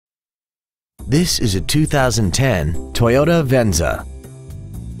This is a 2010 Toyota Venza.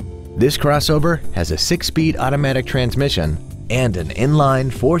 This crossover has a 6-speed automatic transmission and an inline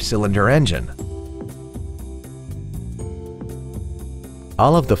 4-cylinder engine.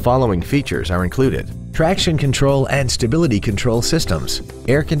 All of the following features are included: traction control and stability control systems,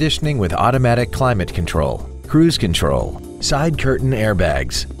 air conditioning with automatic climate control, cruise control, side curtain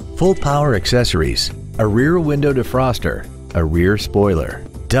airbags, full power accessories, a rear window defroster, a rear spoiler,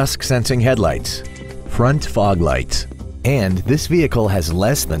 dusk sensing headlights, front fog lights, and this vehicle has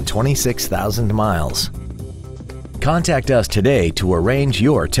less than 26,000 miles. Contact us today to arrange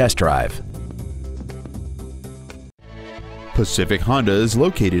your test drive. Pacific Honda is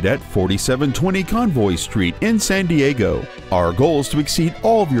located at 4720 Convoy Street in San Diego. Our goal is to exceed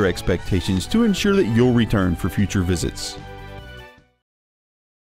all of your expectations to ensure that you'll return for future visits.